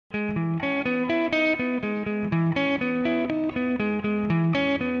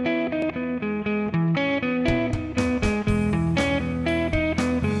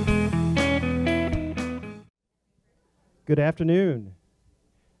Good afternoon.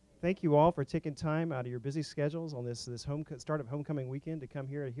 Thank you all for taking time out of your busy schedules on this start of homecoming weekend to come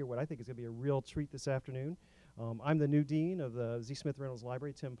here to hear what I think is going to be a real treat this afternoon. I'm the new dean of the Z. Smith Reynolds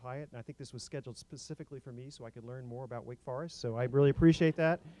Library, Tim Pyatt, and I think this was scheduled specifically for me so I could learn more about Wake Forest, so I really appreciate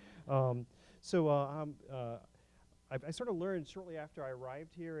that. I sort of learned shortly after I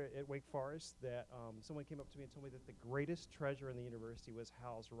arrived here at Wake Forest that someone came up to me and told me that the greatest treasure in the university was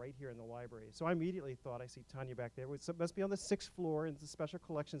housed right here in the library. So I immediately thought, I see Tanya back there, it must be on the 6th floor in the Special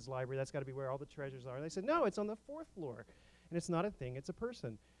Collections Library. That's got to be where all the treasures are. And they said, no, it's on the 4th floor. And it's not a thing, it's a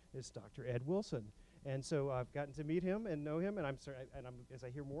person. It's Dr. Ed Wilson. And so I've gotten to meet him and know him, and as I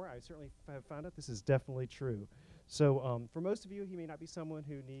hear more, I certainly have found out this is definitely true. So for most of you, he may not be someone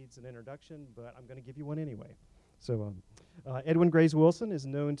who needs an introduction, but I'm going to give you one anyway. So Edwin Graves Wilson is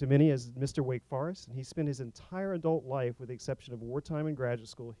known to many as Mr. Wake Forest, and he spent his entire adult life, with the exception of wartime and graduate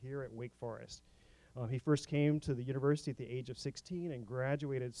school, here at Wake Forest. He first came to the university at the age of 16 and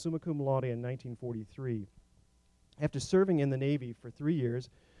graduated summa cum laude in 1943. After serving in the Navy for 3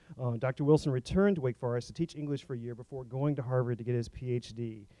 years, Dr. Wilson returned to Wake Forest to teach English for a year before going to Harvard to get his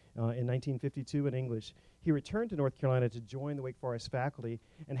PhD in 1952 in English. He returned to North Carolina to join the Wake Forest faculty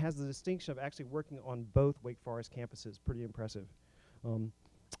and has the distinction of actually working on both Wake Forest campuses. Pretty impressive.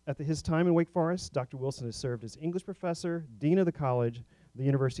 At his time in Wake Forest, Dr. Wilson has served as English professor, dean of the college, the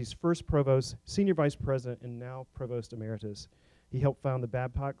university's first provost, senior vice president, and now provost emeritus. He helped found the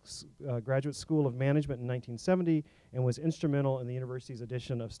Babcock Graduate School of Management in 1970 and was instrumental in the university's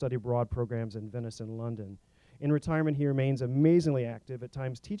addition of study abroad programs in Venice and London. In retirement, he remains amazingly active, at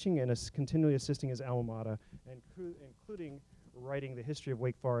times teaching and continually assisting his alma mater, including writing The History of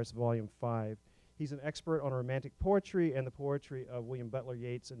Wake Forest, Volume 5. He's an expert on romantic poetry and the poetry of William Butler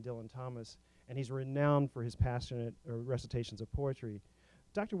Yeats and Dylan Thomas, and he's renowned for his passionate recitations of poetry.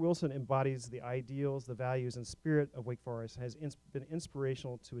 Dr. Wilson embodies the ideals, the values, and spirit of Wake Forest, has been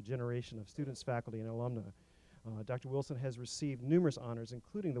inspirational to a generation of students, faculty, and alumni. Dr. Wilson has received numerous honors,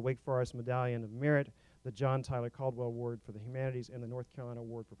 including the Wake Forest Medallion of Merit, the John Tyler Caldwell Award for the Humanities, and the North Carolina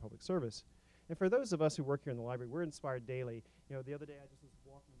Award for Public Service. And for those of us who work here in the library, we're inspired daily. You know, the other day I just was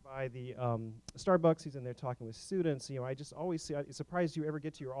walking by the Starbucks. He's in there talking with students. You know, I just always see, it's surprised you ever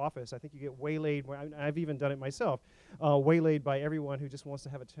get to your office. I think you get waylaid, I've even done it myself, waylaid by everyone who just wants to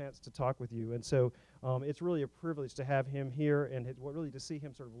have a chance to talk with you. And so it's really a privilege to have him here and really to see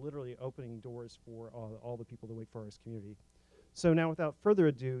him sort of literally opening doors for all the people of the Wake Forest community. So now, without further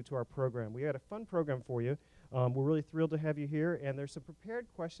ado, to our program. We had a fun program for you. We're really thrilled to have you here, and there's some prepared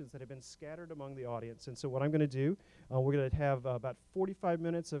questions that have been scattered among the audience. And so what I'm going to do, we're going to have about 45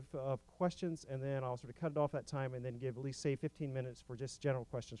 minutes of questions, and then I'll sort of cut it off that time and then give at least, say, 15 minutes for just general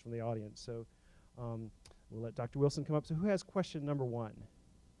questions from the audience. So we'll let Dr. Wilson come up. So who has question number 1?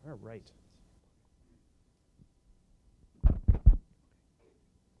 All right.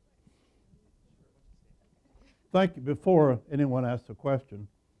 Thank you. Before anyone asks a question,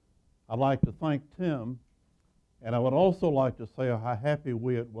 I'd like to thank Tim, and I would also like to say how happy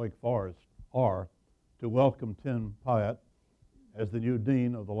we at Wake Forest are to welcome Tim Pyatt as the new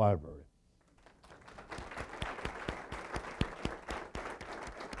dean of the library.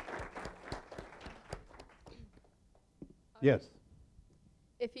 Yes.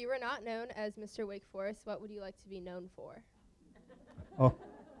 If you were not known as Mr. Wake Forest, what would you like to be known for? Oh.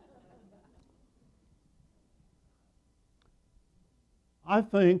 I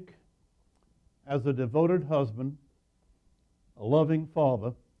think as a devoted husband, a loving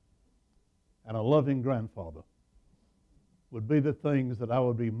father, and a loving grandfather would be the things that I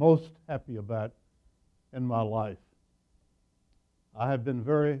would be most happy about in my life. I have been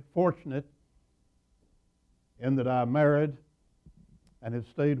very fortunate in that I married and have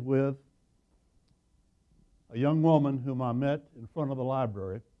stayed with a young woman whom I met in front of the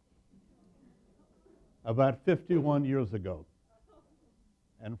library about 51 years ago.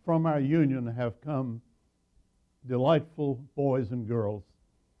 And from our union have come delightful boys and girls,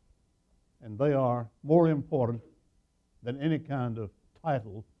 and they are more important than any kind of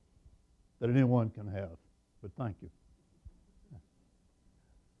title that anyone can have. But thank you.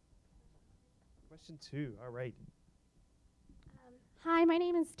 Question 2, all right. Hi, my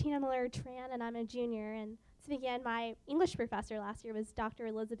name is Tina Miller-Tran, and I'm a junior. And to begin, my English professor last year was Dr.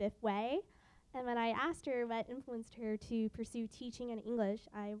 Elizabeth Way. And when I asked her what influenced her to pursue teaching in English,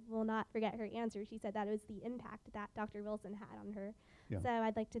 I will not forget her answer. She said that it was the impact that Dr. Wilson had on her. Yeah. So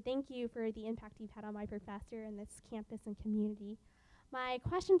I'd like to thank you for the impact you've had on my professor and this campus and community. My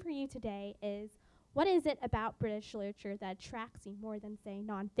question for you today is, what is it about British literature that attracts you more than, say,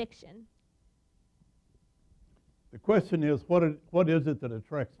 nonfiction? The question is, what is it that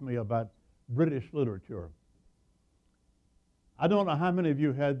attracts me about British literature? I don't know how many of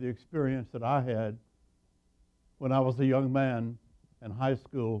you had the experience that I had when I was a young man in high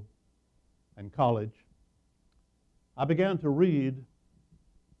school and college. I began to read,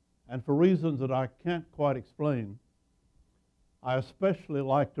 and for reasons that I can't quite explain, I especially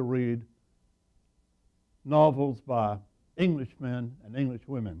like to read novels by Englishmen and English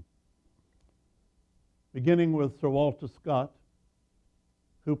women, beginning with Sir Walter Scott,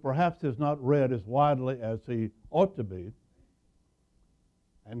 who perhaps is not read as widely as he ought to be,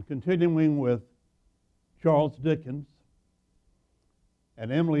 and continuing with Charles Dickens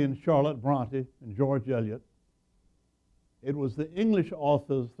and Emily and Charlotte Bronte and George Eliot. It was the English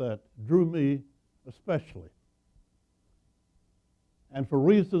authors that drew me especially. And for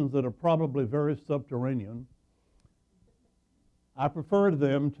reasons that are probably very subterranean, I preferred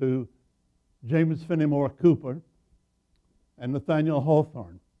them to James Fenimore Cooper and Nathaniel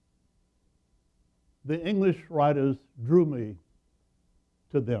Hawthorne. The English writers drew me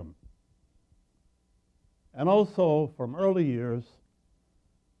to them. And also, from early years,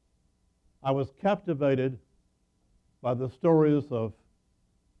 I was captivated by the stories of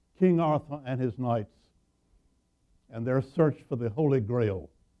King Arthur and his knights and their search for the Holy Grail.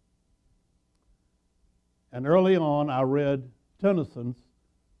 And early on, I read Tennyson's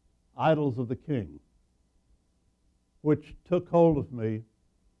Idylls of the King, which took hold of me,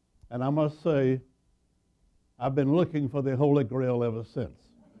 and I must say, I've been looking for the Holy Grail ever since.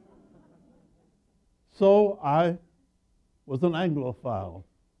 So I was an Anglophile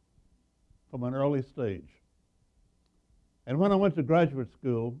from an early stage. And when I went to graduate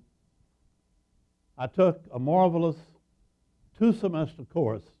school, I took a marvelous 2-semester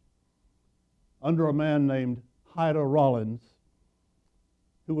course under a man named Hyder Rollins,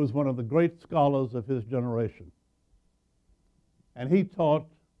 who was one of the great scholars of his generation. And he taught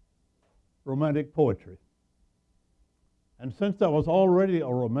romantic poetry. And since I was already a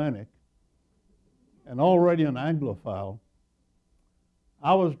romantic and already an Anglophile,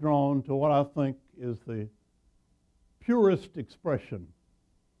 I was drawn to what I think is the purest expression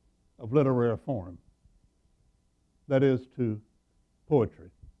of literary form, that is, to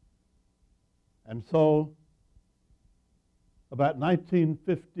poetry. And so, about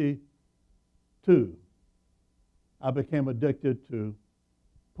 1952, I became addicted to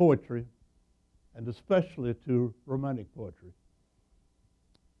poetry, and especially to romantic poetry.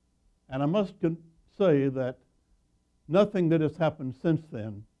 And I must say that nothing that has happened since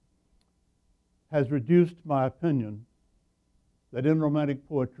then has reduced my opinion that in romantic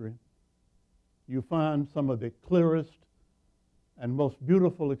poetry you find some of the clearest and most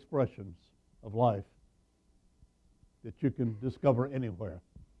beautiful expressions of life that you can discover anywhere.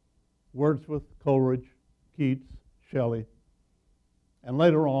 Wordsworth, Coleridge, Keats, Shelley, and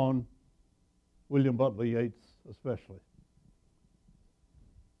later on, William Butler Yeats especially.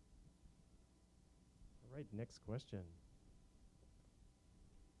 All right, next question.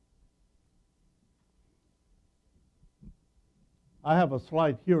 I have a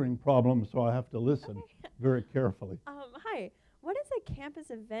slight hearing problem, so I have to listen very carefully. Hi. What is a campus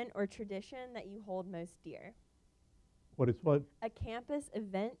event or tradition that you hold most dear? What is what? A campus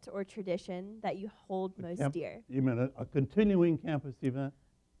event or tradition that you hold most dear. You mean a continuing campus event?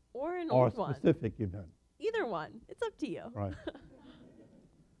 Or an Or old a one. specific event? Either one. It's up to you. Right.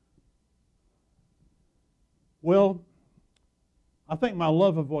 Well, I think my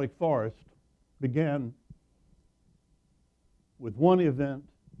love of Wake Forest began with one event,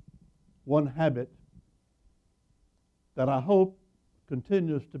 one habit that I hope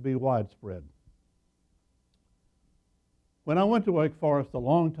continues to be widespread. When I went to Wake Forest a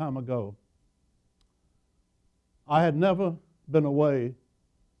long time ago, I had never been away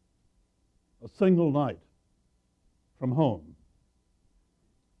a single night from home.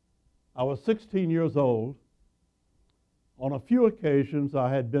 I was 16 years old. On a few occasions,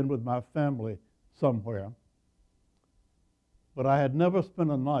 I had been with my family somewhere, but I had never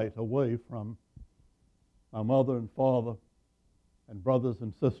spent a night away from my mother and father and brothers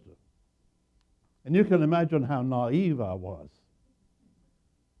and sisters. And you can imagine how naive I was.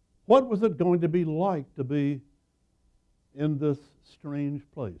 What was it going to be like to be in this strange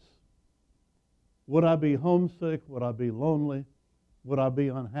place? Would I be homesick? Would I be lonely? Would I be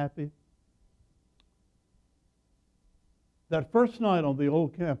unhappy? That first night on the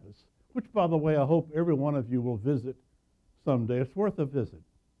old campus, which, by the way, I hope every one of you will visit someday. It's worth a visit.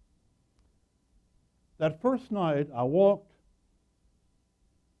 That first night, I walked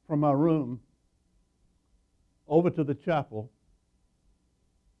from my room over to the chapel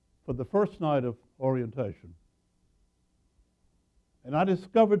for the first night of orientation. And I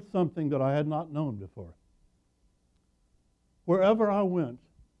discovered something that I had not known before. Wherever I went,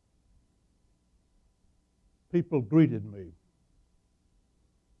 people greeted me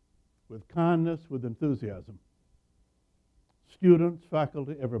with kindness, with enthusiasm. Students,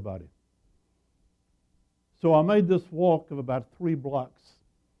 faculty, everybody. So I made this walk of about 3 blocks,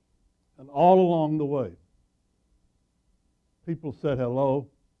 and all along the way, people said hello,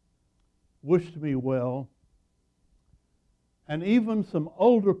 wished me well, and even some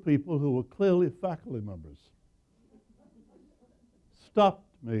older people who were clearly faculty members stopped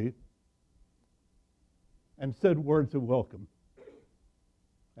me and said words of welcome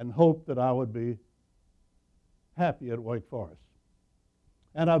and hoped that I would be happy at Wake Forest.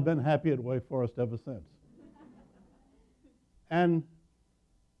 And I've been happy at Wake Forest ever since. And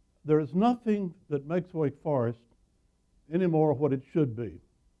there is nothing that makes Wake Forest any more what it should be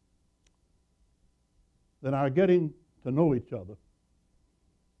than our getting to know each other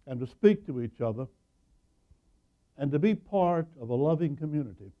and to speak to each other and to be part of a loving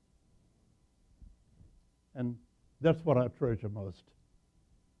community. And that's what I treasure most.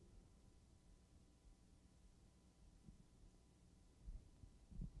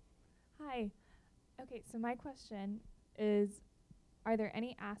 Hi. Okay, so my question is, are there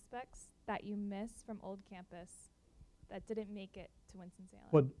any aspects that you miss from old campus that didn't make it to Winston-Salem?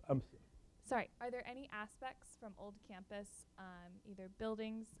 What, Sorry, are there any aspects from old campus, either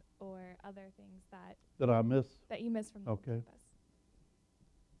buildings or other things that I miss? that you miss from the old Okay. campus?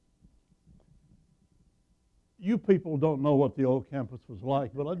 You people don't know what the old campus was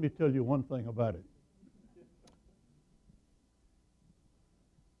like, but let me tell you one thing about it.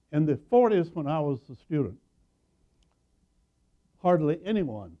 In the 40s, when I was a student, hardly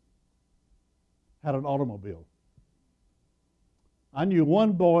anyone had an automobile. I knew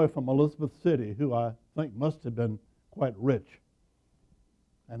one boy from Elizabeth City who I think must have been quite rich,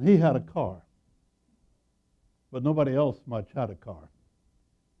 and he had a car, but nobody else much had a car.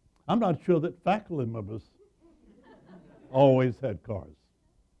 I'm not sure that faculty members always had cars.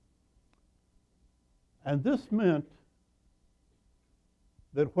 And this meant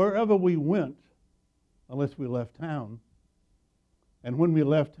that wherever we went, unless we left town, and when we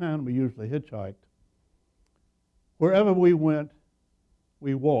left town, we usually hitchhiked, wherever we went,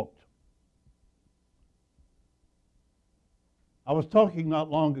 we walked. I was talking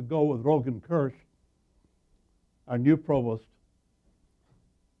not long ago with Rogan Kirsch, our new provost,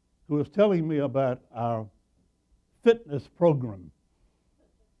 who was telling me about our fitness program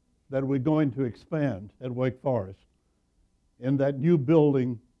that we're going to expand at Wake Forest in that new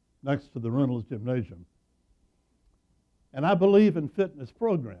building next to the Reynolds Gymnasium. And I believe in fitness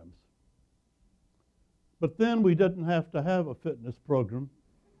programs. But then we didn't have to have a fitness program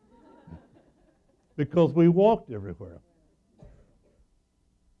because we walked everywhere.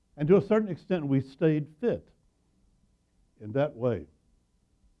 And to a certain extent, we stayed fit in that way.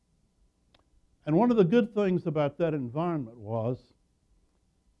 And one of the good things about that environment was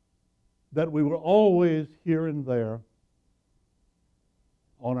that we were always here and there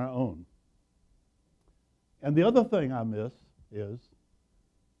on our own. And the other thing I miss is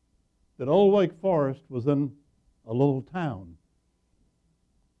that Old Wake Forest was in a little town.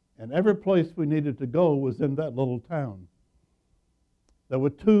 And every place we needed to go was in that little town. There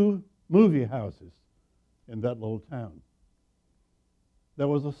were 2 movie houses in that little town. There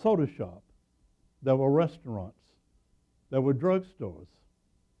was a soda shop. There were restaurants. There were drugstores.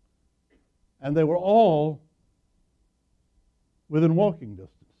 And they were all within walking distance.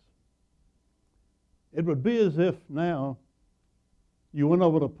 It would be as if now you went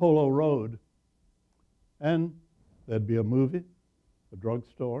over to Polo Road and there'd be a movie, a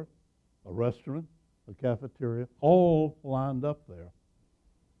drugstore, a restaurant, a cafeteria, all lined up there.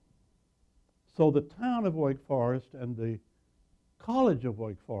 So the town of Wake Forest and the College of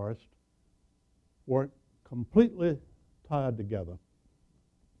Wake Forest were completely tied together.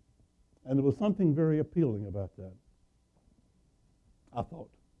 And there was something very appealing about that, I thought.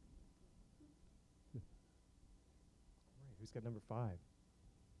 All right, who's got number 5?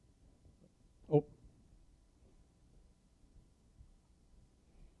 Oh.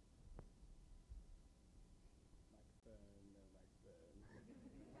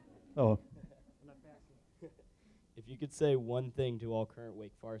 Oh. If you could say one thing to all current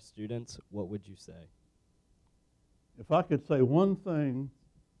Wake Forest students, what would you say? If I could say one thing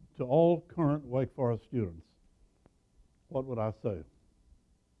to all current Wake Forest students, what would I say?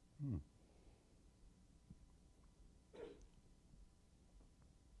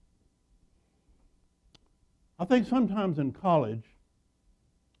 I think sometimes in college,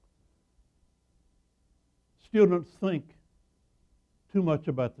 students think too much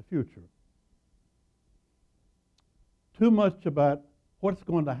about the future, too much about what's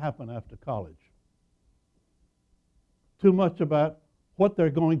going to happen after college, too much about what they're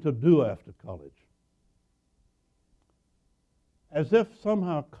going to do after college, as if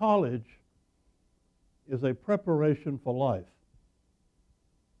somehow college is a preparation for life.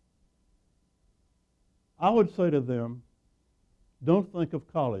 I would say to them, don't think of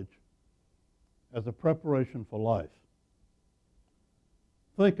college as a preparation for life.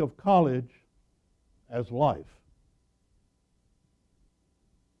 Think of college as life.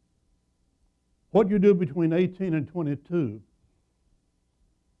 What you do between 18 and 22,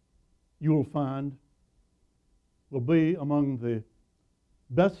 you will find, will be among the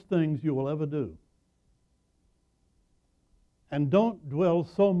best things you will ever do. And don't dwell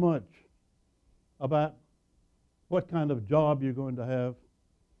so much about what kind of job you're going to have,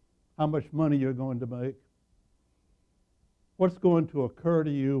 how much money you're going to make, what's going to occur to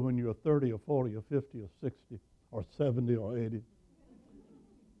you when you're 30 or 40 or 50 or 60 or 70 or 80.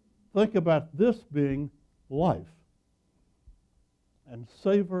 Think about this being life and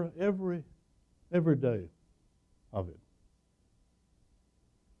savor every day of it.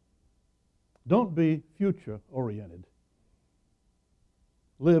 Don't be future-oriented.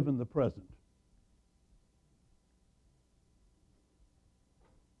 Live in the present.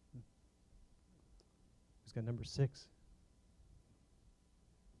 Who's got number 6?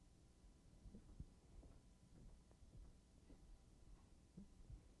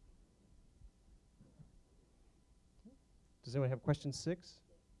 Does anyone have question 6?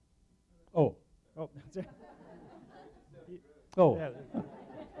 Oh. Oh. Oh. Yeah.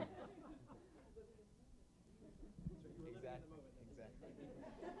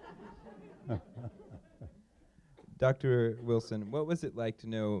 Dr. Wilson, what was it like to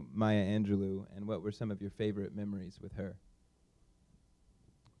know Maya Angelou, and what were some of your favorite memories with her?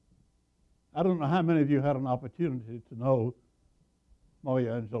 I don't know how many of you had an opportunity to know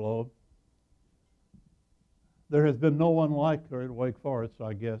Maya Angelou. There has been no one like her at Wake Forest,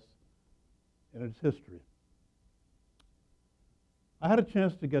 I guess, in its history. I had a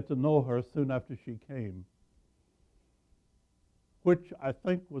chance to get to know her soon after she came, which I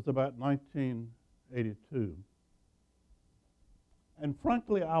think was about 1982. And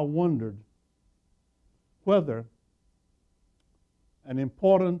frankly, I wondered whether an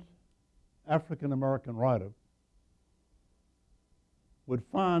important African American writer would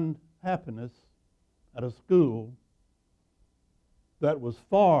find happiness at a school that was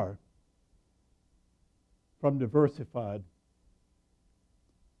far from diversified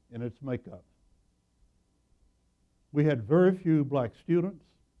in its makeup. We had very few black students,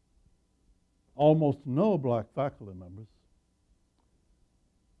 almost no black faculty members.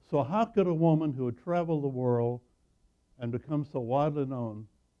 So how could a woman who had traveled the world and become so widely known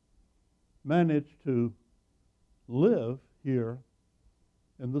manage to live here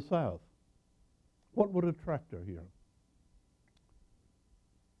in the South? What would attract her here?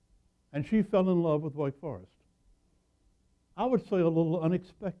 And she fell in love with Wake Forest. I would say a little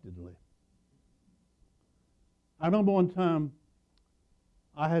unexpectedly. I remember one time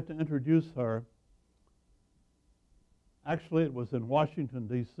I had to introduce her. Actually, it was in Washington,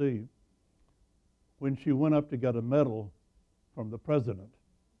 D.C., when she went up to get a medal from the president,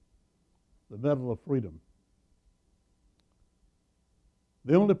 the Medal of Freedom.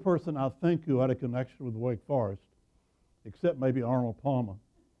 The only person I think who had a connection with Wake Forest, except maybe Arnold Palmer,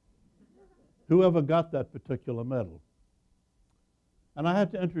 who ever got that particular medal. And I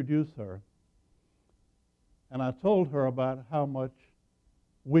had to introduce her, and I told her about how much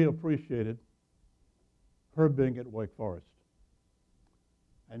we appreciated her being at Wake Forest.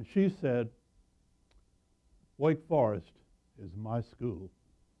 And she said, Wake Forest is my school.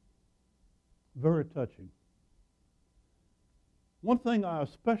 Very touching. One thing I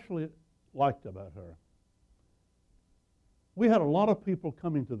especially liked about her, we had a lot of people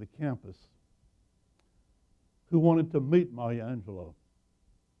coming to the campus who wanted to meet Maya Angelou.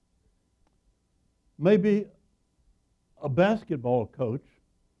 Maybe a basketball coach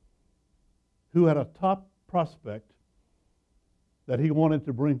who had a top prospect that he wanted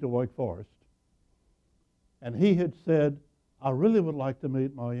to bring to Wake Forest, and he had said, I really would like to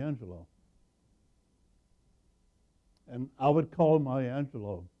meet Maya Angelou. And I would call Maya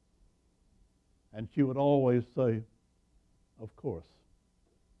Angelou, and she would always say, of course.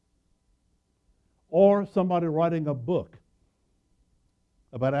 Or somebody writing a book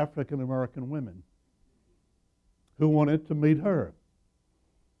about African American women who wanted to meet her.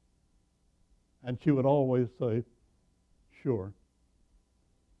 And she would always say, sure.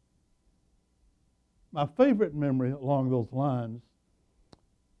 My favorite memory along those lines,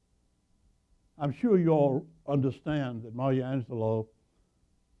 I'm sure you all understand that Maya Angelou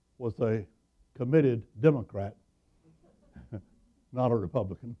was a committed Democrat, not a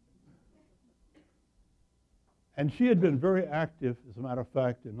Republican. And she had been very active, as a matter of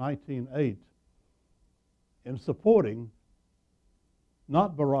fact, in 1908 in supporting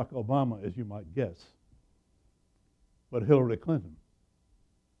not Barack Obama, as you might guess, but Hillary Clinton.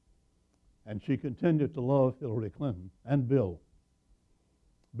 And she continued to love Hillary Clinton and Bill.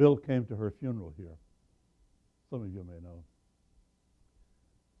 Bill came to her funeral here. Some of you may know.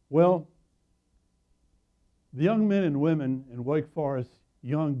 Well, the young men and women in Wake Forest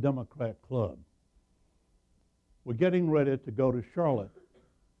Young Democrat Club were getting ready to go to Charlotte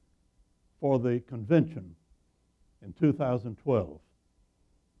for the convention in 2012.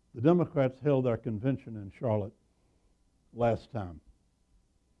 The Democrats held their convention in Charlotte last time.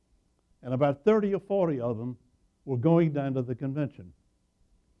 And about 30 or 40 of them were going down to the convention.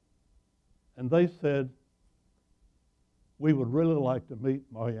 And they said, we would really like to meet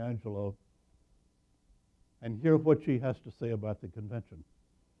Maya Angelou and hear what she has to say about the convention.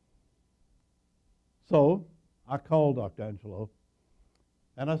 So I called Dr. Angelou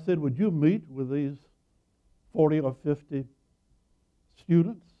and I said, would you meet with these 40 or 50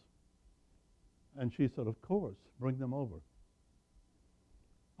 students? And she said, of course, bring them over.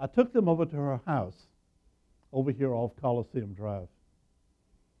 I took them over to her house over here off Coliseum Drive.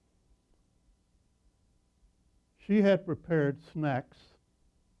 She had prepared snacks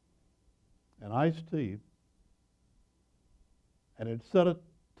and iced tea and had set a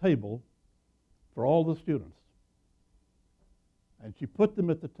table for all the students. And she put them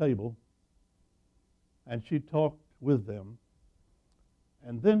at the table and she talked with them.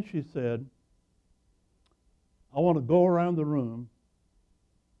 And then she said, I want to go around the room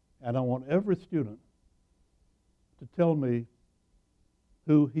and I want every student to tell me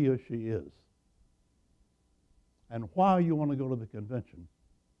who he or she is and why you want to go to the convention.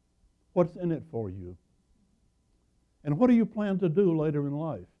 What's in it for you? And what do you plan to do later in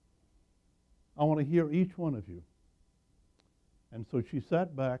life? I want to hear each one of you. And so she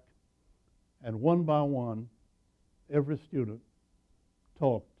sat back, and one by one, every student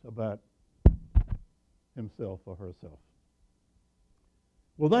talked about himself or herself.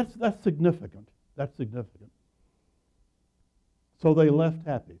 Well, that's significant. That's significant. So they left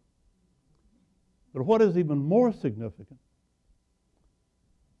happy. But what is even more significant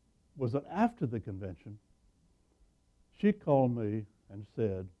was that after the convention, she called me and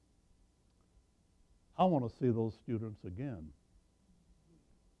said, I want to see those students again.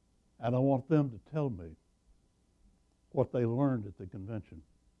 And I want them to tell me what they learned at the convention.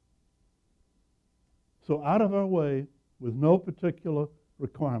 So out of our way, with no particular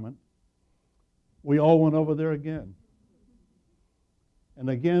requirement, we all went over there again. And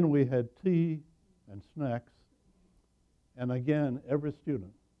again, we had tea and snacks. And again, every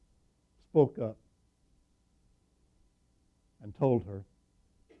student spoke up and told her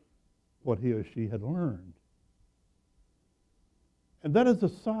what he or she had learned. And that is a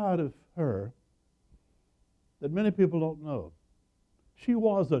side of her that many people don't know. She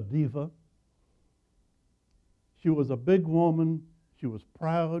was a diva. She was a big woman. She was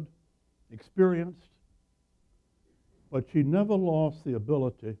proud, experienced, but she never lost the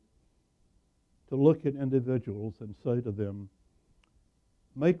ability to look at individuals and say to them,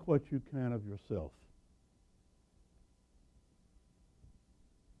 make what you can of yourself.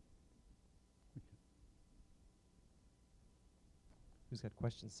 Who's got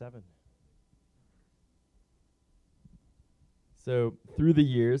question 7? So, through the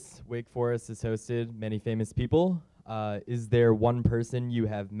years, Wake Forest has hosted many famous people. Is there one person you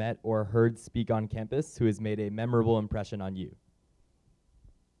have met or heard speak on campus who has made a memorable impression on you?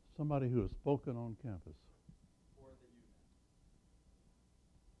 Somebody who has spoken on campus.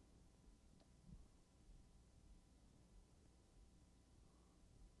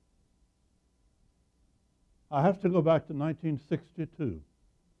 I have to go back to 1962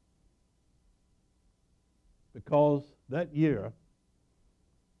 because that year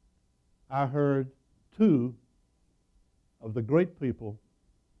I heard 2 of the great people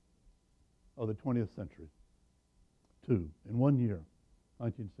of the 20th century. 2 in one year,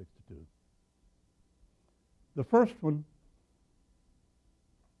 1962. The first one,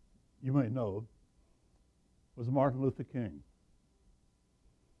 you may know, was Martin Luther King,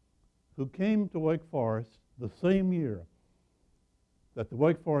 who came to Wake Forest the same year that the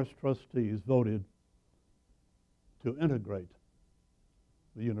Wake Forest trustees voted to integrate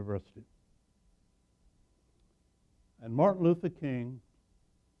the university. And Martin Luther King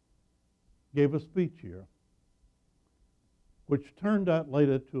gave a speech here which turned out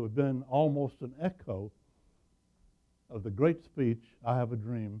later to have been almost an echo of the great speech, I Have a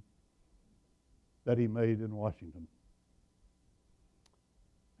Dream, that he made in Washington.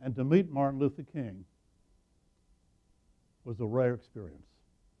 And to meet Martin Luther King was a rare experience.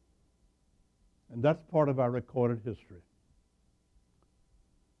 And that's part of our recorded history.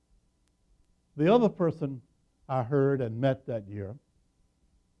 The other person I heard and met that year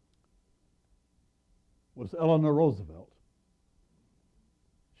was Eleanor Roosevelt.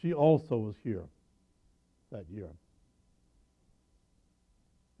 She also was here that year.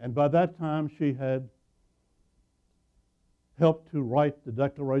 And by that time, she had helped to write the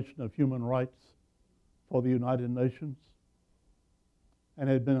Declaration of Human Rights for the United Nations and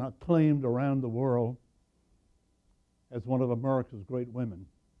had been acclaimed around the world as one of America's great women.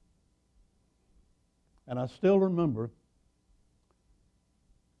 And I still remember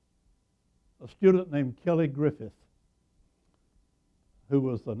a student named Kelly Griffith, who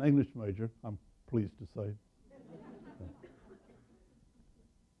was an English major, I'm pleased to say.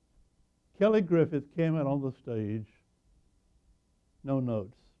 Kelly Griffith came out on the stage, no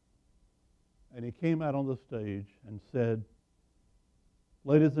notes, and he came out on the stage and said,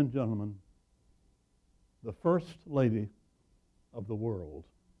 "Ladies and gentlemen, the First Lady of the world."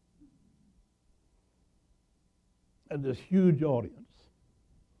 And this huge audience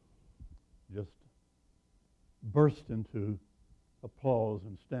just burst into applause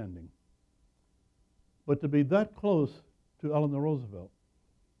and standing. But to be that close to Eleanor Roosevelt,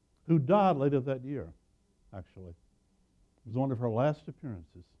 who died later that year, actually, it was one of her last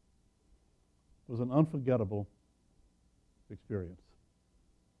appearances, was an unforgettable experience.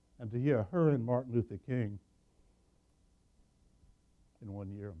 And to hear her and Martin Luther King in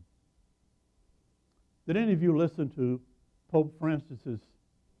one year. Did any of you listen to Pope Francis's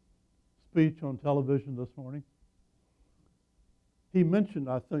speech on television this morning? He mentioned,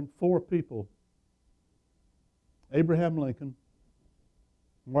 I think, 4 people: Abraham Lincoln,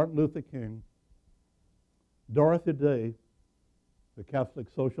 Martin Luther King, Dorothy Day, the Catholic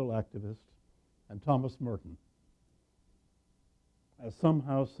social activist, and Thomas Merton, as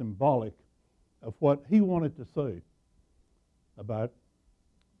somehow symbolic of what he wanted to say about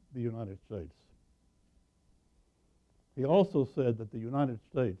the United States. He also said that the United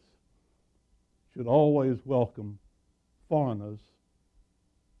States should always welcome foreigners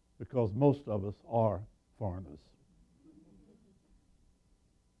because most of us are foreigners.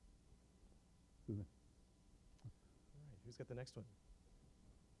 All right, who's got the next one?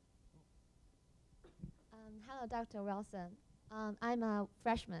 Hello, Dr. Wilson. I'm a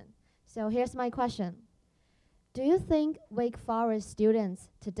freshman. So here's my question. Do you think Wake Forest students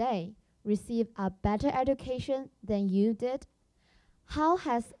today receive a better education than you did? How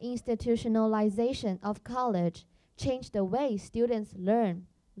has institutionalization of college changed the way students learn,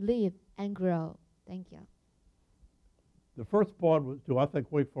 live, and grow? Thank you. The first part was, do I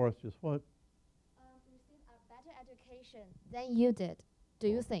think Wake Forest is what? Receive a better education than you did, do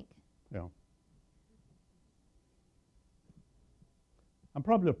you think? Yeah. I'm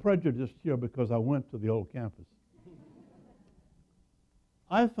probably prejudiced here because I went to the old campus.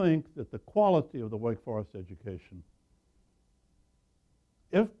 I think that the quality of the Wake Forest education,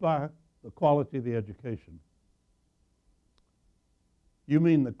 if by the quality of the education you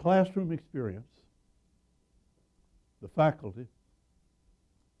mean the classroom experience, the faculty,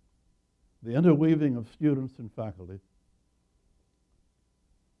 the interweaving of students and faculty,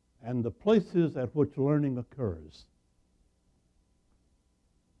 and the places at which learning occurs,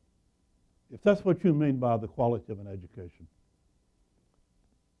 if that's what you mean by the quality of an education,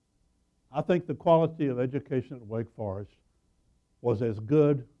 I think the quality of education at Wake Forest was as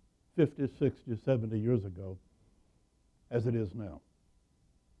good 50, 60, 70 years ago as it is now.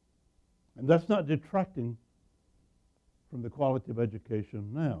 And that's not detracting from the quality of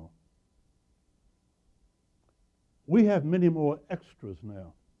education now. We have many more extras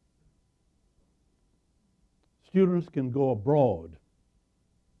now. Students can go abroad.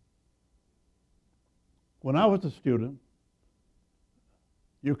 When I was a student,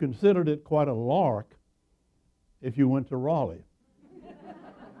 you considered it quite a lark if you went to Raleigh.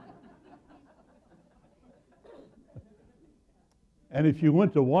 And if you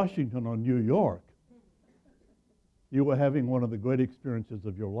went to Washington or New York, you were having one of the great experiences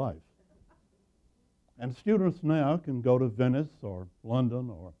of your life. And students now can go to Venice or London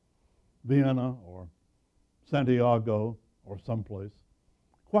or Vienna or Santiago or someplace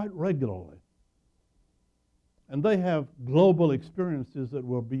quite regularly. And they have global experiences that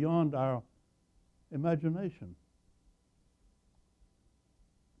were beyond our imagination.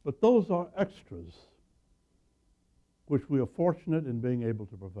 But those are extras. which we are fortunate in being able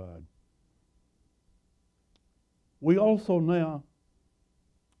to provide. We also now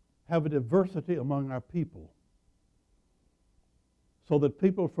have a diversity among our people, so that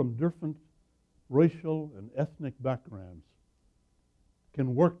people from different racial and ethnic backgrounds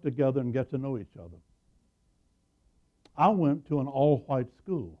can work together and get to know each other. I went to an all-white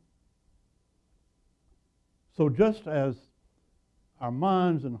school. So just as our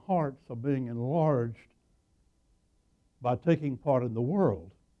minds and hearts are being enlarged by taking part in the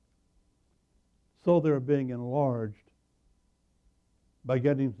world, so they're being enlarged by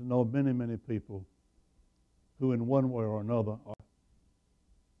getting to know many, many people who in one way or another are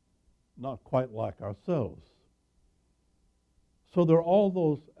not quite like ourselves. So there are all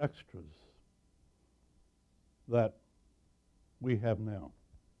those extras that we have now.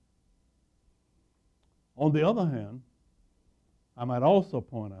 On the other hand, I might also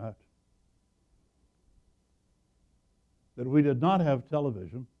point out that we did not have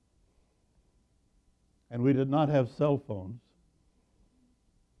television and we did not have cell phones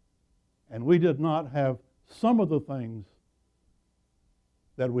and we did not have some of the things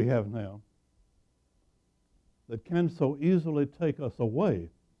that we have now that can so easily take us away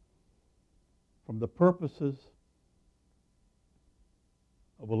from the purposes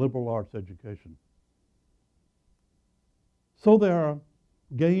of a liberal arts education. So there are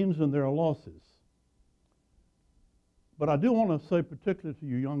gains and there are losses. But I do want to say, particularly to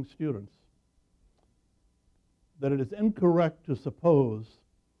you young students, that it is incorrect to suppose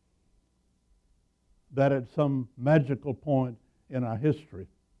that at some magical point in our history,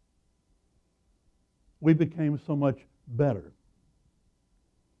 we became so much better.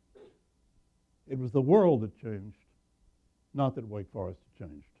 It was the world that changed, not that Wake Forest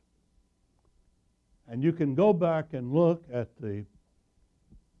changed. And you can go back and look at the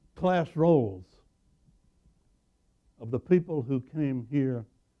class rolls of the people who came here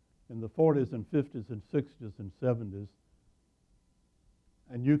in the 40s and 50s and 60s and 70s,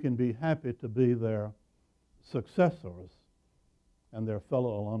 and you can be happy to be their successors and their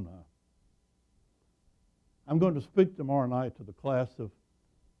fellow alumni. I'm going to speak tomorrow night to the class of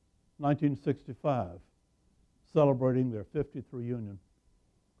 1965, celebrating their 50th reunion.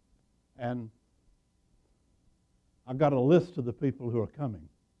 And I got a list of the people who are coming.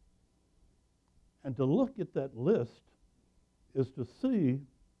 And to look at that list is to see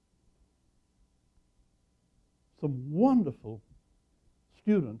some wonderful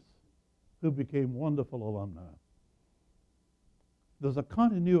students who became wonderful alumni. There's a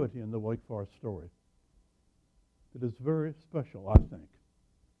continuity in the Wake Forest story that is very special, I think.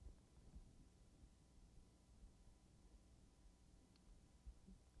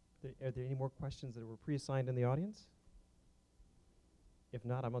 Are there any more questions that were pre-assigned in the audience? If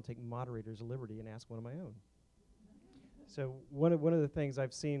not, I'm going to take moderator's liberty and ask one of my own. So one of the things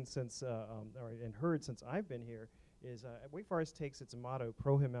I've seen since, and heard since I've been here is Wake Forest takes its motto,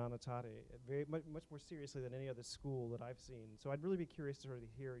 pro humanitate, very much more seriously than any other school that I've seen. So I'd really be curious to sort of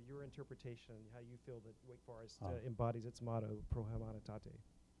hear your interpretation, how you feel that Wake Forest embodies its motto, pro humanitate.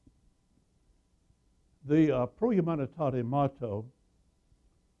 The pro humanitate motto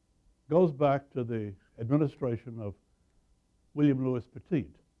goes back to the administration of William Lewis Petit,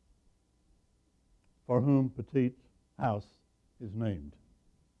 for whom Petit House is named.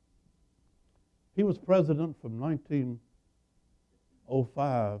 He was president from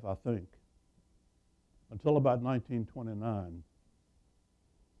 1905, I think, until about 1929.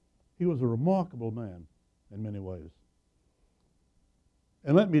 He was a remarkable man in many ways.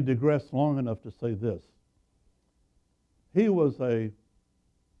 And let me digress long enough to say this. He was a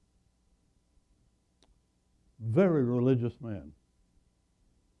very religious man.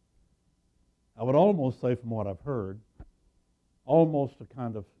 I would almost say, from what I've heard, almost a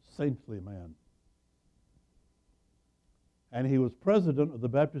kind of saintly man. And he was president of the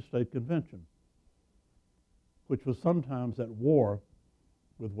Baptist State Convention, which was sometimes at war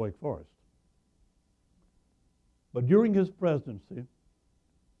with Wake Forest. But during his presidency,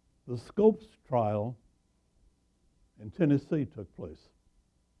 the Scopes trial in Tennessee took place.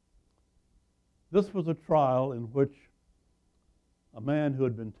 This was a trial in which a man who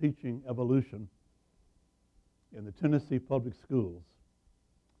had been teaching evolution in the Tennessee public schools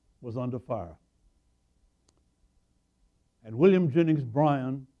was under fire. And William Jennings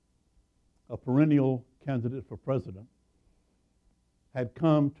Bryan, a perennial candidate for president, had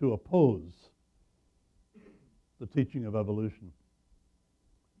come to oppose the teaching of evolution.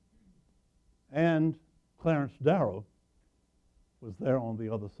 And Clarence Darrow was there on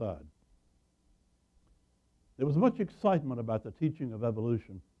the other side. There was much excitement about the teaching of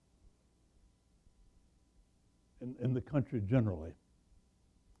evolution. in the country generally.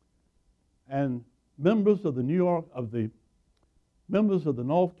 And members of the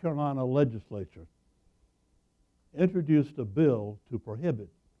North Carolina legislature introduced a bill to prohibit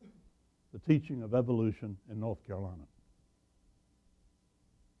the teaching of evolution in North Carolina.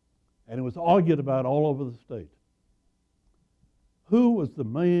 And it was argued about all over the state. Who was the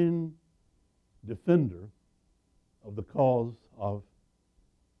main defender of the cause of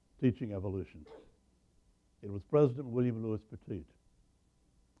teaching evolution? It was President William Lewis Petit,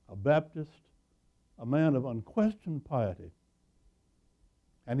 a Baptist, a man of unquestioned piety.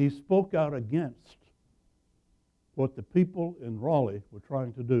 And he spoke out against what the people in Raleigh were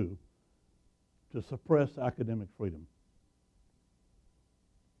trying to do to suppress academic freedom.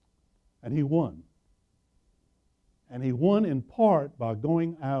 And he won. And he won in part by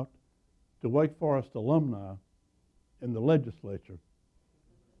going out to Wake Forest alumni in the legislature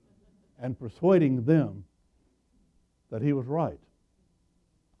and persuading them that he was right.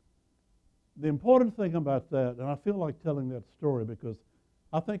 The important thing about that, and I feel like telling that story because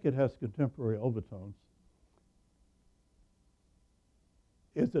I think it has contemporary overtones,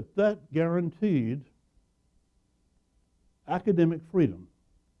 is that that guaranteed academic freedom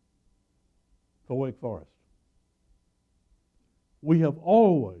for Wake Forest. We have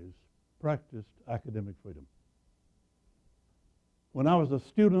always practiced academic freedom. When I was a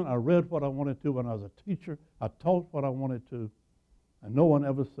student, I read what I wanted to. When I was a teacher, I taught what I wanted to, and no one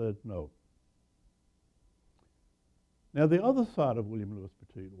ever said no. Now, the other side of William Lewis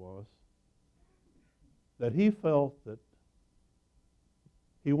Petit was that he felt that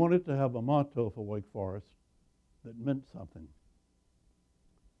he wanted to have a motto for Wake Forest that meant something.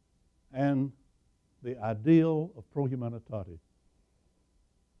 And the ideal of pro humanitate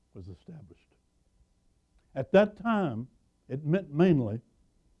was established. At that time, it meant mainly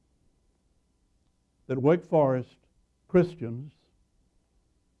that Wake Forest Christians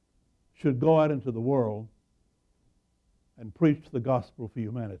should go out into the world and preach the gospel for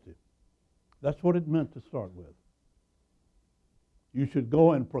humanity. That's what it meant to start with. You should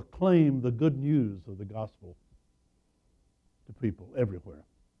go and proclaim the good news of the gospel to people everywhere.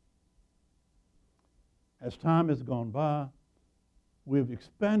 As time has gone by, we've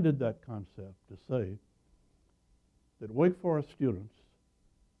expanded that concept to say that Wake Forest students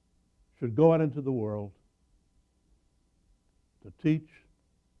should go out into the world to teach,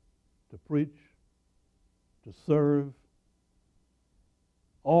 to preach, to serve,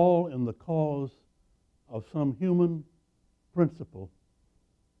 all in the cause of some human principle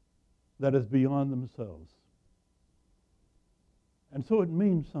that is beyond themselves. And so it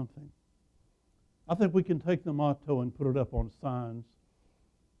means something. I think we can take the motto and put it up on signs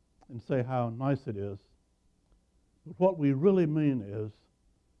and say how nice it is. But what we really mean is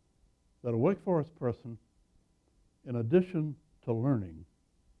that a Wake Forest person, in addition to learning,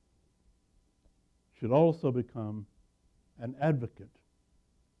 should also become an advocate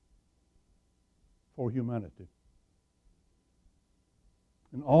for humanity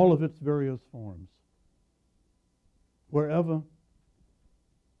in all of its various forms, wherever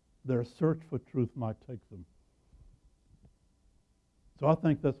their search for truth might take them. So I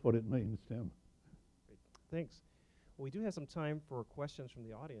think that's what it means, Tim. Great. Thanks. Well, we do have some time for questions from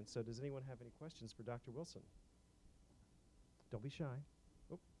the audience, so does anyone have any questions for Dr. Wilson? Don't be shy.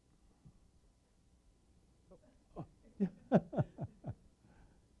 Oh. Oh.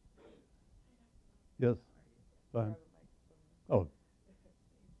 Yes. Fine. Oh.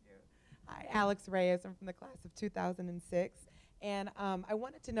 Hi, Alex Reyes. I'm from the class of 2006. And I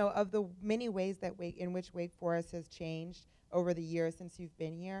wanted to know, of the many ways that in which Wake Forest has changed over the years since you've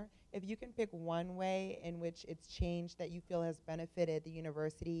been here, if you can pick one way in which it's changed that you feel has benefited the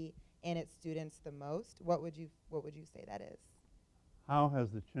university and its students the most, what would you say that is? How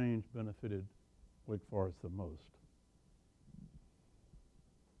has the change benefited Wake Forest the most?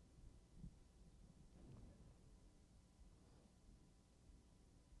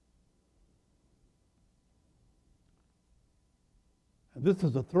 And this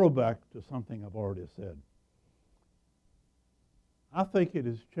is a throwback to something I've already said. I think it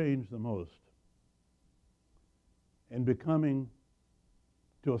has changed the most in becoming,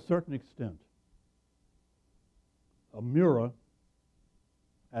 to a certain extent, a mirror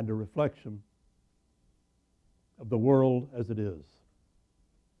and a reflection of the world as it is.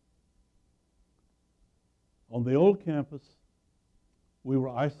 On the old campus, we were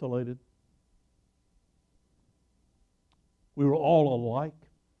isolated. We were all alike.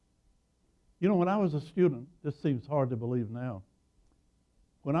 You know, when I was a student, this seems hard to believe now.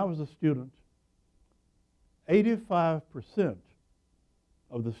 When I was a student, 85%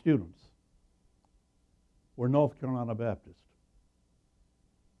 of the students were North Carolina Baptist.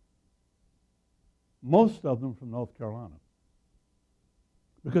 Most of them from North Carolina.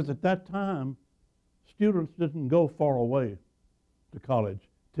 Because at that time, students didn't go far away to college,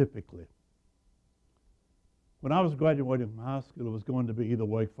 typically. When I was graduating from high school, it was going to be either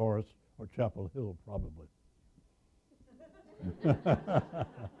Wake Forest or Chapel Hill, probably.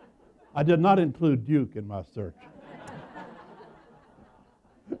 I did not include Duke in my search.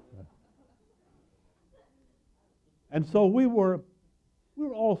 And so we were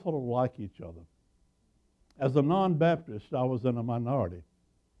all sort of like each other. As a non-Baptist, I was in a minority.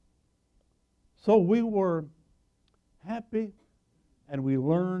 So we were happy, and we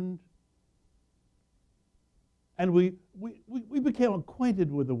learned, and we became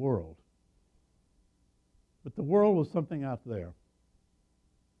acquainted with the world. But the world was something out there.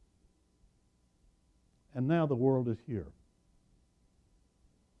 And now the world is here.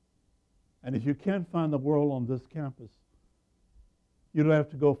 And if you can't find the world on this campus, you don't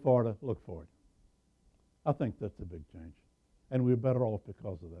have to go far to look for it. I think that's a big change. And we're better off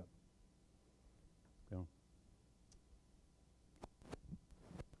because of that. Yeah.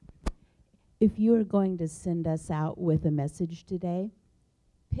 If you are going to send us out with a message today,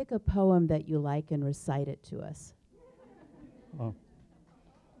 pick a poem that you like and recite it to us.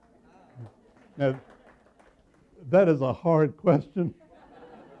 Now, that is a hard question.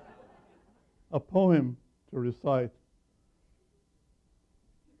 A poem to recite.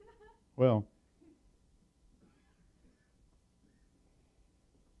 Well,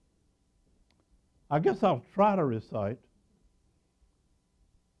 I guess I'll try to recite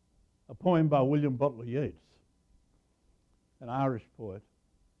a poem by William Butler Yeats, an Irish poet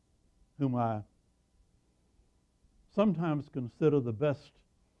whom I sometimes consider the best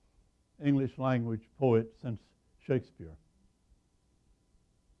English language poet since Shakespeare.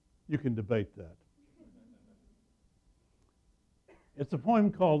 You can debate that. It's a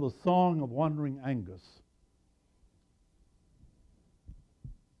poem called The Song of Wandering Angus.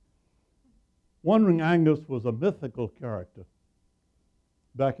 Wandering Angus was a mythical character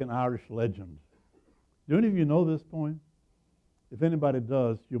back in Irish legend. Do any of you know this poem? If anybody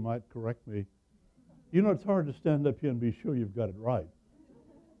does, you might correct me. You know, it's hard to stand up here and be sure you've got it right.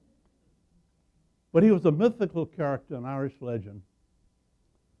 But he was a mythical character in Irish legend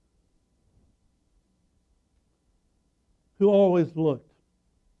who always looked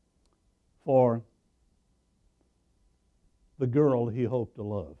for the girl he hoped to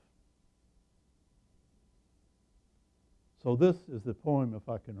love. So this is the poem, if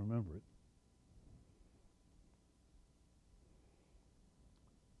I can remember it.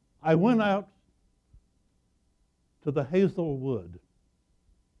 I went out to the hazel wood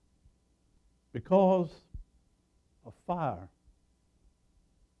because a fire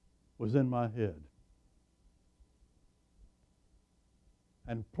was in my head,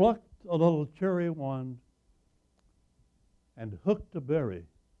 and plucked a little cherry wand and hooked a berry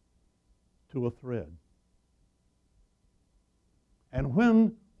to a thread. And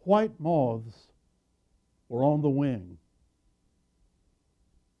when white moths were on the wing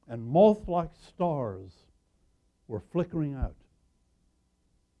and moth-like stars were flickering out,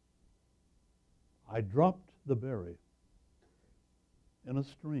 I dropped the berry in a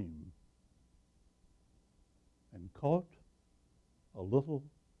stream and caught a little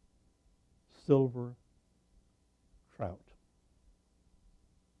silver trout.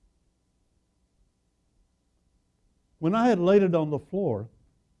 When I had laid it on the floor,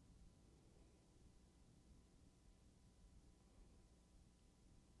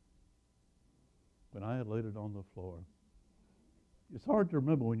 it's hard to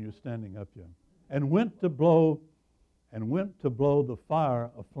remember when you're standing up here, and went to blow the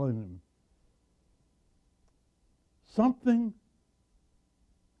fire aflame, something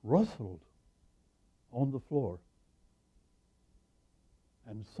rustled on the floor,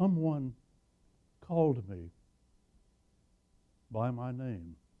 and someone called me by my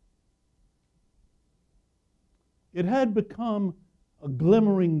name. It had become a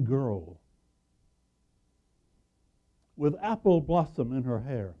glimmering girl with apple blossom in her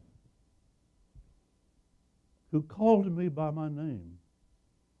hair who called me by my name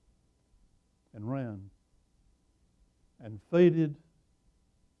and ran and faded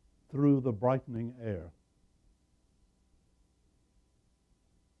through the brightening air.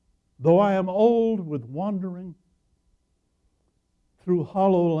 Though I am old with wandering through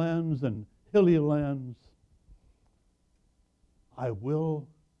hollow lands and hilly lands, I will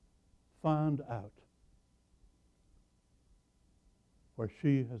find out where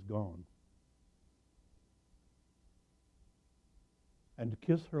she has gone and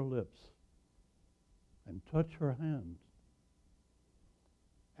kiss her lips and touch her hand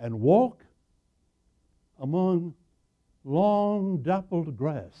and walk among long dappled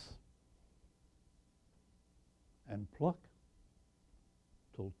grass and pluck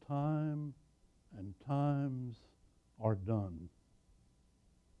till time and times are done.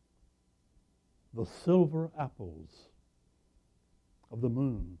 The silver apples of the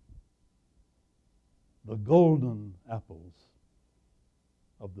moon, the golden apples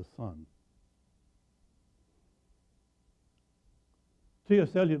of the sun.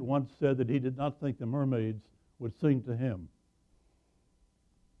 T.S. Eliot once said that he did not think the mermaids would sing to him.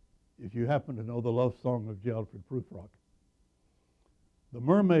 If you happen to know the love song of J. Alfred Prufrock, the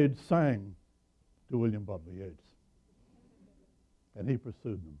mermaids sang to William Butler Yeats, and he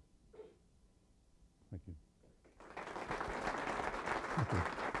pursued them. Thank you.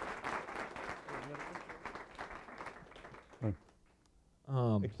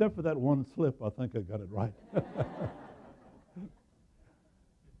 Except for that one slip, I think I got it right.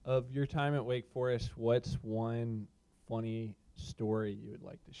 Of your time at Wake Forest, what's one funny story you would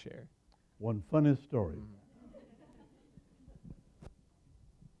like to share? One funny story.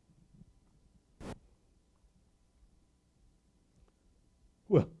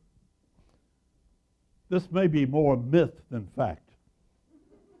 Well, this may be more myth than fact,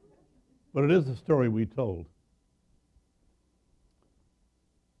 but it is a story we told.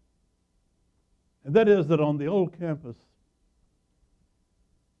 And that is that on the old campus,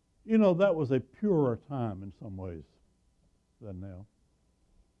 you know, that was a purer time in some ways than now.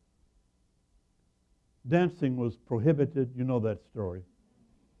 Dancing was prohibited, you know that story.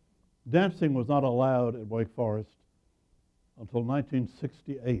 Dancing was not allowed at Wake Forest until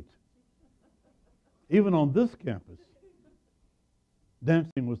 1968. Even on this campus,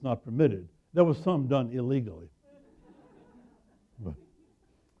 dancing was not permitted. There was some done illegally, but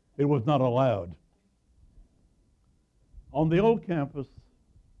it was not allowed. On the old campus,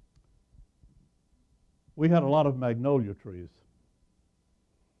 we had a lot of magnolia trees.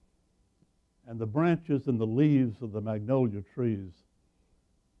 And the branches and the leaves of the magnolia trees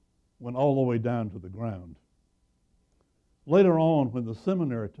went all the way down to the ground. Later on, when the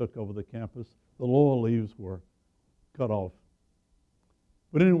seminary took over the campus, the lower leaves were cut off.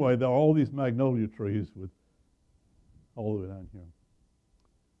 But anyway, there are all these magnolia trees with all the way down here.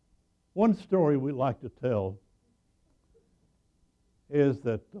 One story we like to tell is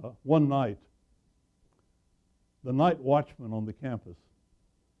that one night, the night watchman on the campus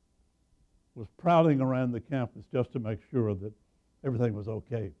was prowling around the campus just to make sure that everything was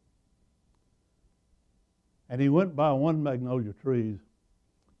okay. And he went by one magnolia tree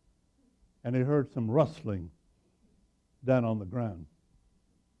and he heard some rustling down on the ground.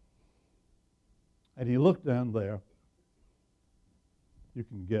 And he looked down there. You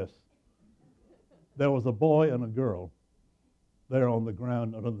can guess. There was a boy and a girl there on the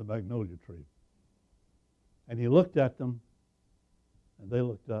ground under the magnolia tree. And he looked at them, and they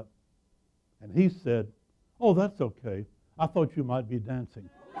looked up, and he said, "Oh, that's okay. I thought you might be dancing."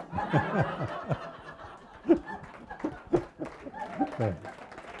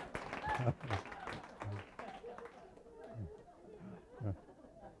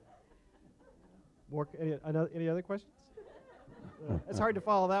 More, any other questions? It's hard to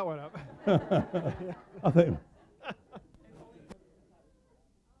follow that one up. I think.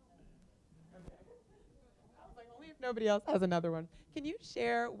 Nobody else has another one. Can you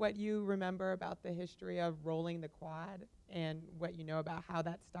share what you remember about the history of rolling the quad and what you know about how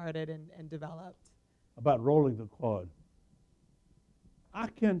that started and developed? About rolling the quad. I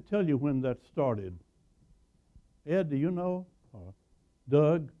can't tell you when that started. Ed, do you know?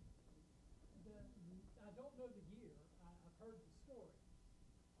 Doug? I don't know the year. I've heard the story.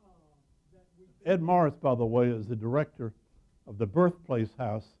 Ed Morris, by the way, is the director of the Birthplace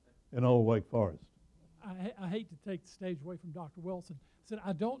House in Old Wake Forest. I hate to take the stage away from Dr. Wilson. I said,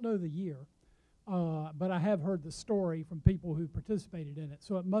 I don't know the year, but I have heard the story from people who participated in it.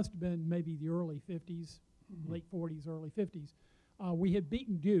 So it must have been maybe the early 50s, late 40s, early 50s. We had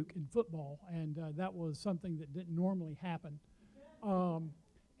beaten Duke in football, and that was something that didn't normally happen.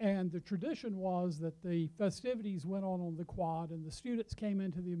 And the tradition was that the festivities went on the quad, and the students came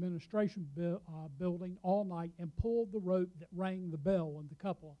into the administration building all night and pulled the rope that rang the bell in the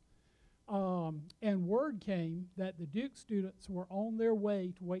cupola. And word came that the Duke students were on their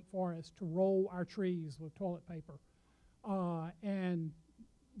way to Wake Forest to roll our trees with toilet paper. And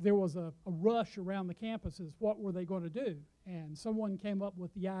there was a rush around the campuses. What were they going to do? And someone came up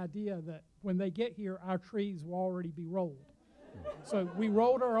with the idea that when they get here, our trees will already be rolled. So we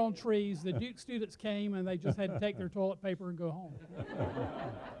rolled our own trees. The Duke students came, and they just had to take their toilet paper and go home.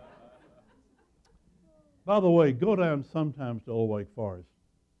 By the way, go down sometimes to Old Wake Forest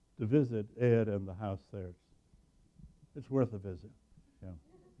to visit Ed and the house there. It's worth a visit. Yeah.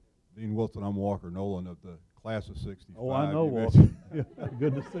 Dean Wilson, I'm Walker Nolan of the class of '65. Oh, I know, You Walker. Yeah,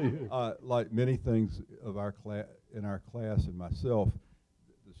 good to see you. Like many things of our in our class and myself,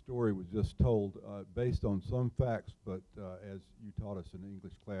 the story was just told based on some facts, but as you taught us in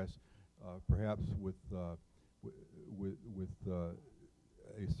English class, perhaps with a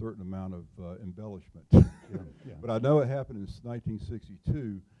certain amount of embellishment. Yeah. But I know it happened in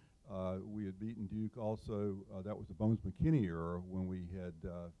 1962. We had beaten Duke also. That was the Bones McKinney era when we had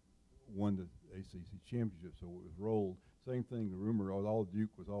won the ACC championship, so it was rolled. Same thing, the rumor, all Duke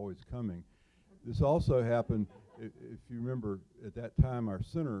was always coming. This also happened, if you remember, at that time our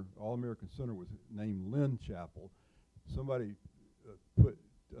center, All-American center, was named Lynn Chapel. Somebody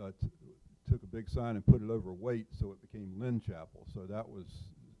took a big sign and put it over weight, so it became Lynn Chapel. So that was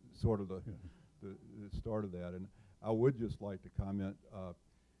sort of the start of that. And I would just like to comment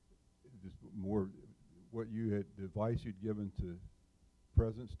just more what you had, the advice you'd given to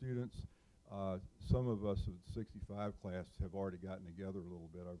present students. Some of us of the 65 class have already gotten together a little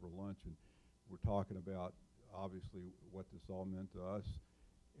bit over lunch, and we're talking about obviously what this all meant to us.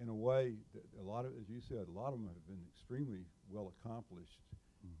 In a way, a lot of, as you said, a lot of them have been extremely well accomplished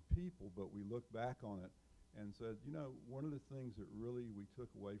people, but we look back on it and said, you know, one of the things that really we took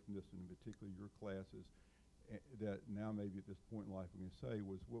away from this, and in particular your classes, that now maybe at this point in life we can say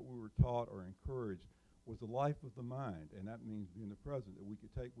was what we were taught or encouraged was the life of the mind, and that means being the present, that we could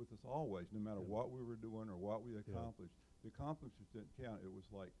take with us always, no matter what we were doing or what we accomplished. The accomplishments didn't count. It was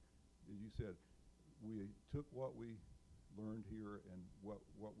like, as you said, we took what we learned here and what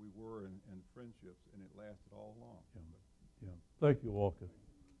we were and friendships, and it lasted all along. Yeah. Thank you, Walker.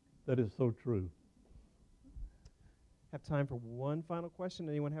 That is so true. Have time for one final question.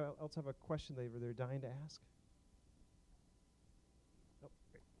 Anyone else have a question they're dying to ask? Oh,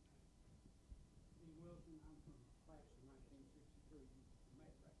 great.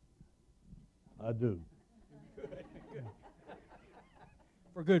 I do.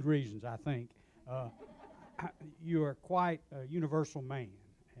 For good reasons, I think. You are quite a universal man,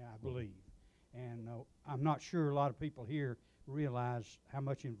 I believe. And I'm not sure a lot of people here realize how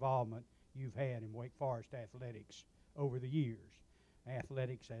much involvement you've had in Wake Forest athletics over the years.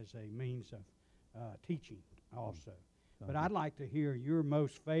 Athletics as a means of teaching also. But I'd like to hear your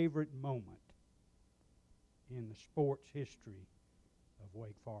most favorite moment in the sports history of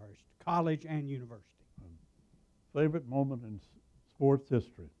Wake Forest, college and university. Favorite moment in sports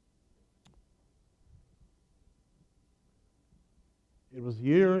history. It was a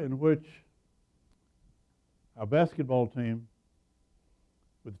year in which our basketball team,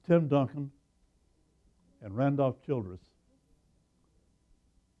 with Tim Duncan and Randolph Childress,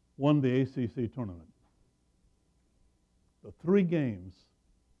 won the ACC tournament. The 3 games,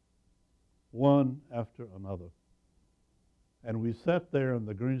 one after another. And we sat there in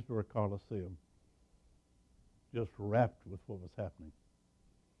the Greensboro Coliseum, just rapt with what was happening.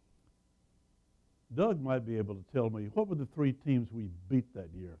 Doug might be able to tell me, what were the 3 teams we beat that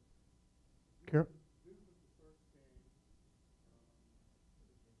year?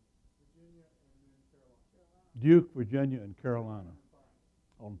 Duke, Virginia, and Carolina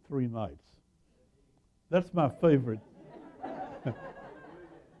on 3 nights. That's my favorite.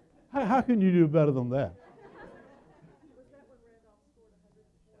 How can you do better than that?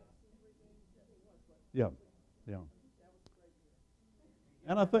 Yeah.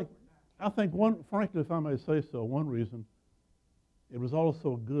 And I think one, frankly, if I may say so, one reason it was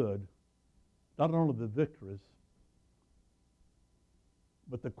also good, not only the victories,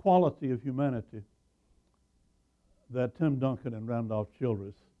 but the quality of humanity that Tim Duncan and Randolph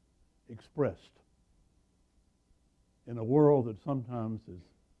Childress expressed in a world that sometimes is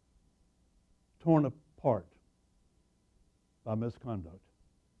torn apart by misconduct.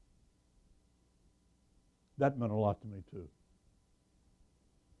 That meant a lot to me, too.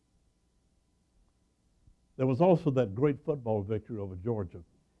 There was also that great football victory over Georgia.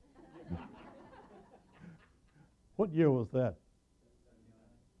 What year was that?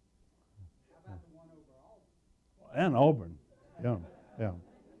 And Auburn. Yeah.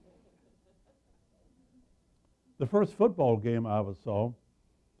 The first football game I ever saw,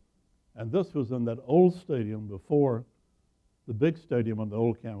 and this was in that old stadium before the big stadium on the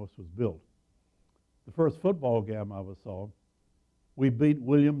old campus was built. The first football game I ever saw, we beat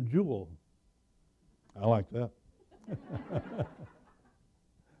William Jewell. I like that.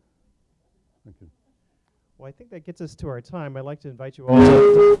 Thank you. Well, I think that gets us to our time. I'd like to invite you all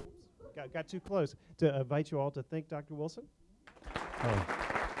to, got too close, to invite you all to thank Dr. Wilson.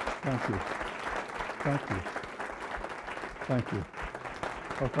 Thank you. Thank you. Thank you.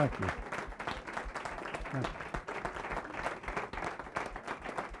 Oh, thank you. Thank you.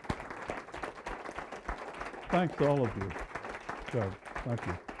 Thanks to all of you. Good. Thank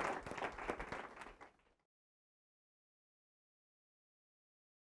you.